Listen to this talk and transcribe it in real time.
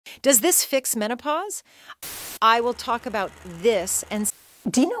Does this fix menopause? I will talk about this and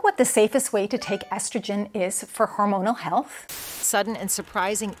Do you know what the safest way to take estrogen is for hormonal health? sudden and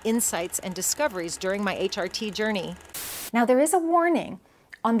surprising insights and discoveries during my HRT journey. Now, there is a warning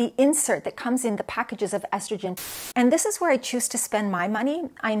on the insert that comes in the packages of estrogen, and this is where I choose to spend my money.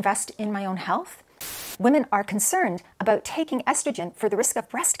 I invest in my own health. Women are concerned about taking estrogen for the risk of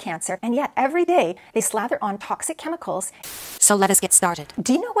breast cancer, and yet every day they slather on toxic chemicals. So let us get started.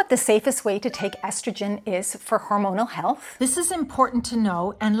 Do you know what the safest way to take estrogen is for hormonal health? This is important to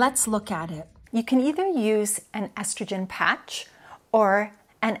know, and let's look at it. You can either use an estrogen patch or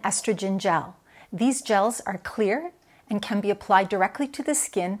an estrogen gel. These gels are clear and can be applied directly to the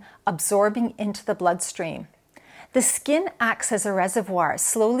skin, absorbing into the bloodstream. The skin acts as a reservoir,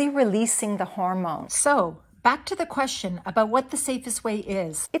 slowly releasing the hormones. So, back to the question about what the safest way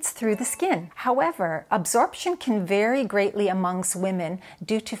is. It's through the skin. However, absorption can vary greatly amongst women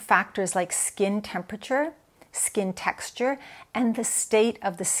due to factors like skin temperature, skin texture, and the state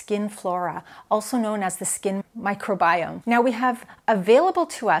of the skin flora, also known as the skin microbiome. Now, we have available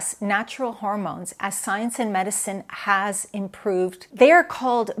to us natural hormones as science and medicine has improved. They are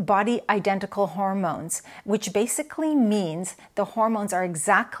called body identical hormones, which basically means the hormones are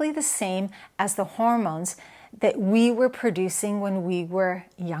exactly the same as the hormones that we were producing when we were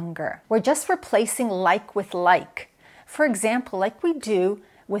younger. We're just replacing like with like. For example, like we do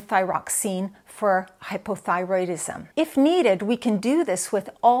with thyroxine for hypothyroidism. If needed, we can do this with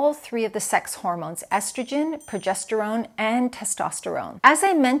all three of the sex hormones, estrogen, progesterone, and testosterone. As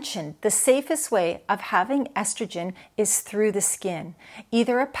I mentioned, the safest way of having estrogen is through the skin,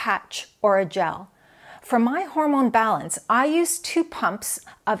 either a patch or a gel. For my hormone balance, I use 2 pumps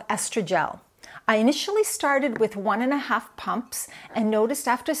of estrogel. I initially started with 1.5 pumps and noticed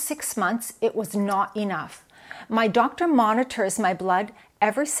after 6 months it was not enough. My doctor monitors my blood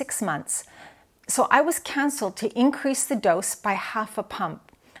every 6 months, so I was counseled to increase the dose by 1/2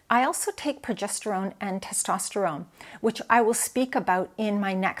 pump. I also take progesterone and testosterone, which I will speak about in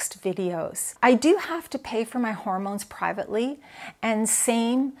my next videos. I do have to pay for my hormones privately, and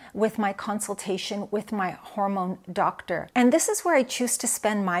same with my consultation with my hormone doctor. And this is where I choose to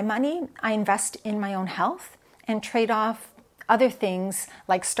spend my money. I invest in my own health and trade off other things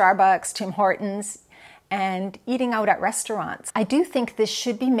like Starbucks, Tim Hortons, and eating out at restaurants. I do think this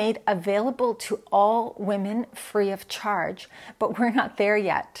should be made available to all women free of charge, but we're not there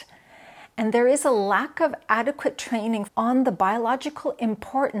yet. And there is a lack of adequate training on the biological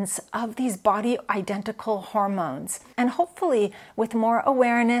importance of these body identical hormones. And hopefully, with more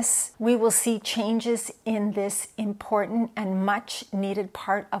awareness, we will see changes in this important and much needed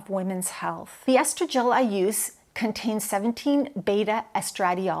part of women's health. The estrogel I use contains 17-beta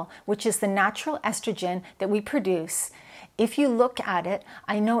estradiol, which is the natural estrogen that we produce. If you look at it,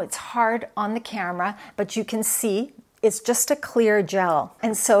 I know it's hard on the camera, but you can see it's just a clear gel.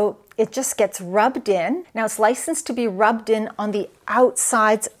 And so it just gets rubbed in. Now, it's licensed to be rubbed in on the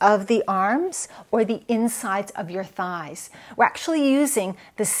outsides of the arms or the insides of your thighs. We're actually using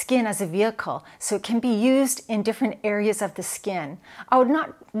the skin as a vehicle, so it can be used in different areas of the skin. I would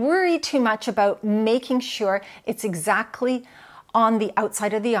not worry too much about making sure it's exactly on the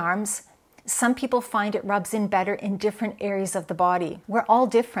outside of the arms. Some people find it rubs in better in different areas of the body. We're all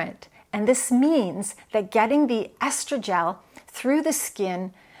different. And this means that getting the estrogel through the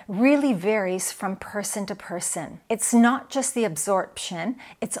skin really varies from person to person. It's not just the absorption,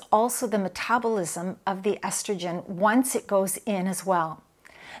 it's also the metabolism of the estrogen once it goes in as well.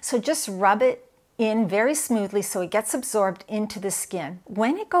 So just rub it in very smoothly so it gets absorbed into the skin.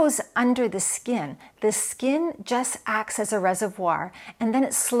 When it goes under the skin just acts as a reservoir, and then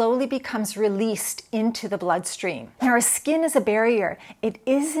it slowly becomes released into the bloodstream. Now, our skin is a barrier. It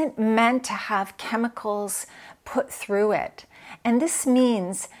isn't meant to have chemicals put through it. And this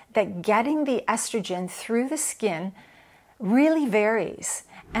means that getting the estrogen through the skin really varies.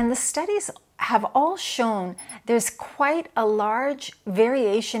 And the studies have all shown there's quite a large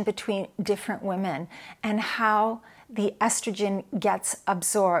variation between different women and how the estrogen gets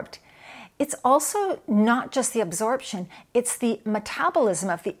absorbed. It's also not just the absorption, it's the metabolism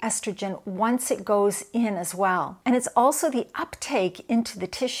of the estrogen once it goes in as well. And it's also the uptake into the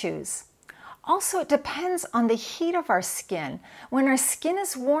tissues. Also, it depends on the heat of our skin. When our skin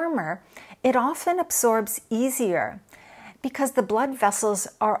is warmer, it often absorbs easier, because the blood vessels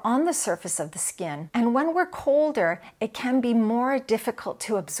are on the surface of the skin. And when we're colder, it can be more difficult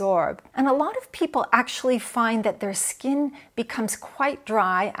to absorb. And a lot of people actually find that their skin becomes quite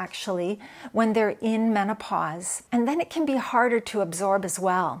dry, actually, when they're in menopause. And then it can be harder to absorb as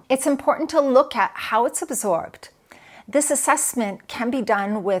well. It's important to look at how it's absorbed. This assessment can be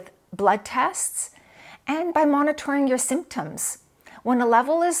done with blood tests and by monitoring your symptoms. When a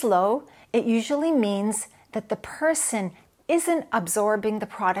level is low, it usually means that the person isn't absorbing the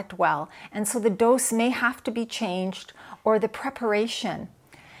product well, and so the dose may have to be changed, or the preparation,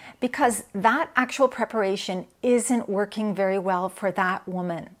 because that actual preparation isn't working very well for that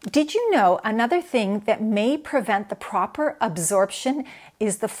woman. Did you know another thing that may prevent the proper absorption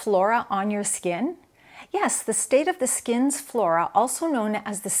is the flora on your skin? Yes, the state of the skin's flora, also known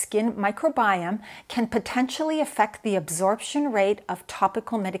as the skin microbiome, can potentially affect the absorption rate of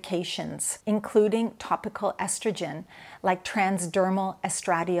topical medications, including topical estrogen, like transdermal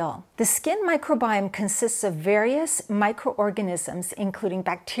estradiol. The skin microbiome consists of various microorganisms, including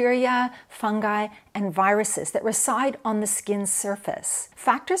bacteria, fungi, and viruses that reside on the skin's surface.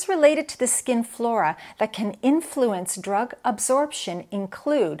 Factors related to the skin flora that can influence drug absorption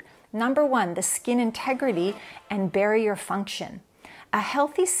include: Number 1, the skin integrity and barrier function. A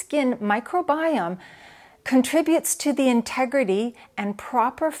healthy skin microbiome contributes to the integrity and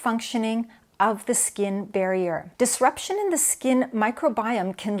proper functioning of the skin barrier. Disruption in the skin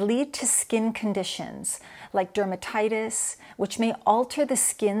microbiome can lead to skin conditions like dermatitis, which may alter the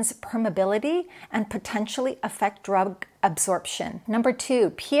skin's permeability and potentially affect drug absorption. Number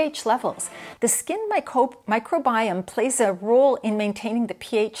 2, pH levels. The skin microbiome plays a role in maintaining the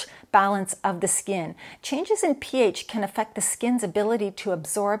pH balance of the skin. Changes in pH can affect the skin's ability to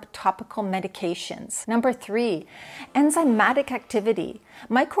absorb topical medications. Number 3, enzymatic activity.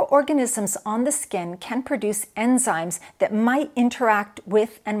 Microorganisms on the skin can produce enzymes that might interact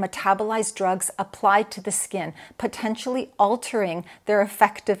with and metabolize drugs applied to the skin, potentially altering their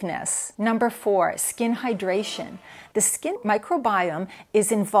effectiveness. Number 4, skin hydration. The skin microbiome is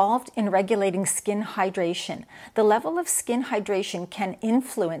involved in regulating skin hydration. The level of skin hydration can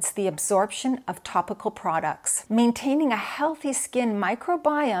influence the absorption of topical products. Maintaining a healthy skin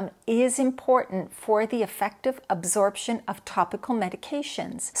microbiome is important for the effective absorption of topical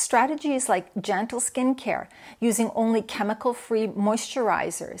medications. Strategies like gentle skincare, using only chemical-free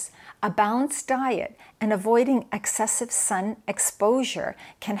moisturizers, a balanced diet, and avoiding excessive sun exposure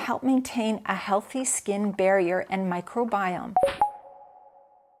can help maintain a healthy skin barrier and microbiome.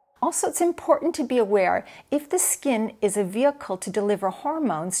 Also, it's important to be aware if the skin is a vehicle to deliver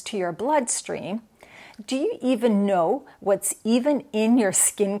hormones to your bloodstream. Do you even know what's even in your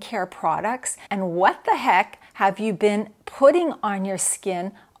skincare products? And what the heck have you been putting on your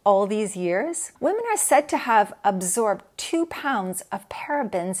skin all these years? Women are said to have absorbed 2 pounds of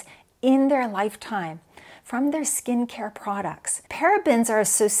parabens in their lifetime from their skincare products. Parabens are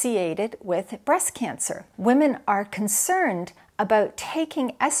associated with breast cancer. Women are concerned about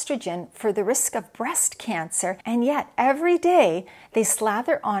taking estrogen for the risk of breast cancer, and yet every day they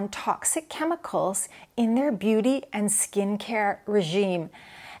slather on toxic chemicals in their beauty and skincare regime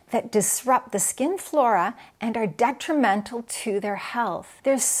that disrupt the skin flora and are detrimental to their health.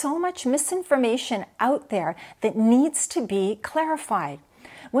 There's so much misinformation out there that needs to be clarified.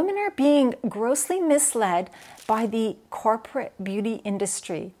 Women are being grossly misled by the corporate beauty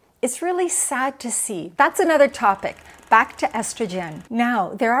industry. It's really sad to see. That's another topic. Back to estrogen. Now,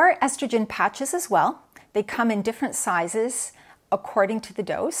 there are estrogen patches as well. They come in different sizes according to the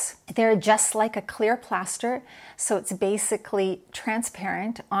dose. They're just like a clear plaster, so it's basically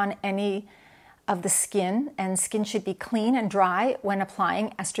transparent on any of the skin, and skin should be clean and dry when applying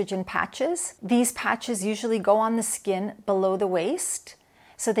estrogen patches. These patches usually go on the skin below the waist,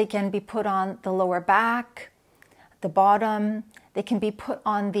 so they can be put on the lower back, the bottom, they can be put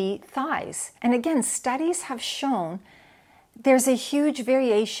on the thighs. And again, studies have shown there's a huge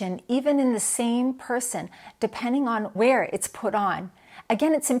variation even in the same person depending on where it's put on.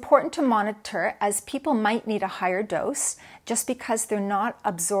 Again, it's important to monitor, as people might need a higher dose just because they're not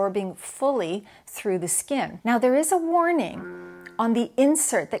absorbing fully through the skin. Now, there is a warning on the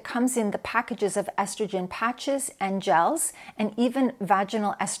insert that comes in the packages of estrogen patches and gels, and even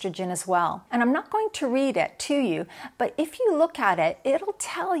vaginal estrogen as well. And I'm not going to read it to you, but if you look at it, it'll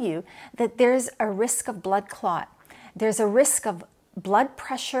tell you that there's a risk of blood clot, there's a risk of blood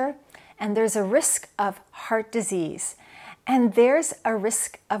pressure, and there's a risk of heart disease. And there's a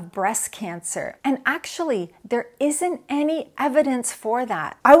risk of breast cancer. And actually, there isn't any evidence for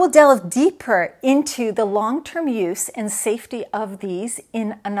that. I will delve deeper into the long-term use and safety of these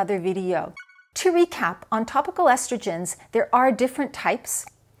in another video. To recap, on topical estrogens, there are different types.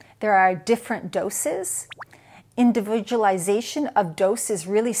 There are different doses. Individualization of dose is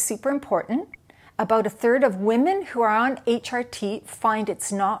really super important. About 1/3 of women who are on HRT find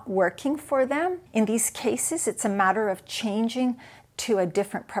it's not working for them. In these cases, it's a matter of changing to a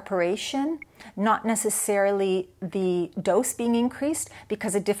different preparation. not necessarily the dose being increased,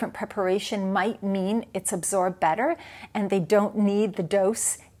 because a different preparation might mean it's absorbed better and they don't need the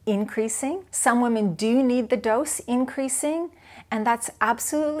dose increasing. Some women do need the dose increasing, and that's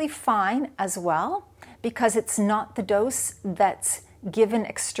absolutely fine as well, because it's not the dose that's given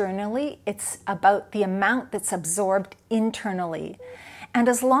externally, it's about the amount that's absorbed internally. And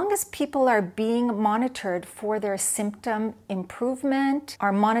as long as people are being monitored for their symptom improvement,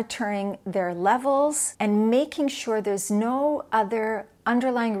 are monitoring their levels, and making sure there's no other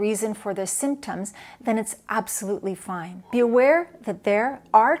underlying reason for their symptoms, then it's absolutely fine. Be aware that there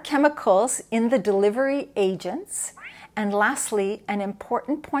are chemicals in the delivery agents. And lastly, an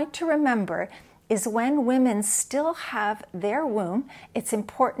important point to remember is when women still have their womb, it's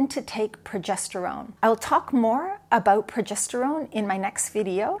important to take progesterone. I'll talk more about progesterone in my next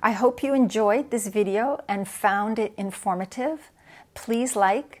video. I hope you enjoyed this video and found it informative. Please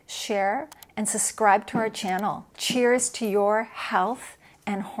like, share, and subscribe to our channel. Cheers to your health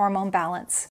and hormone balance.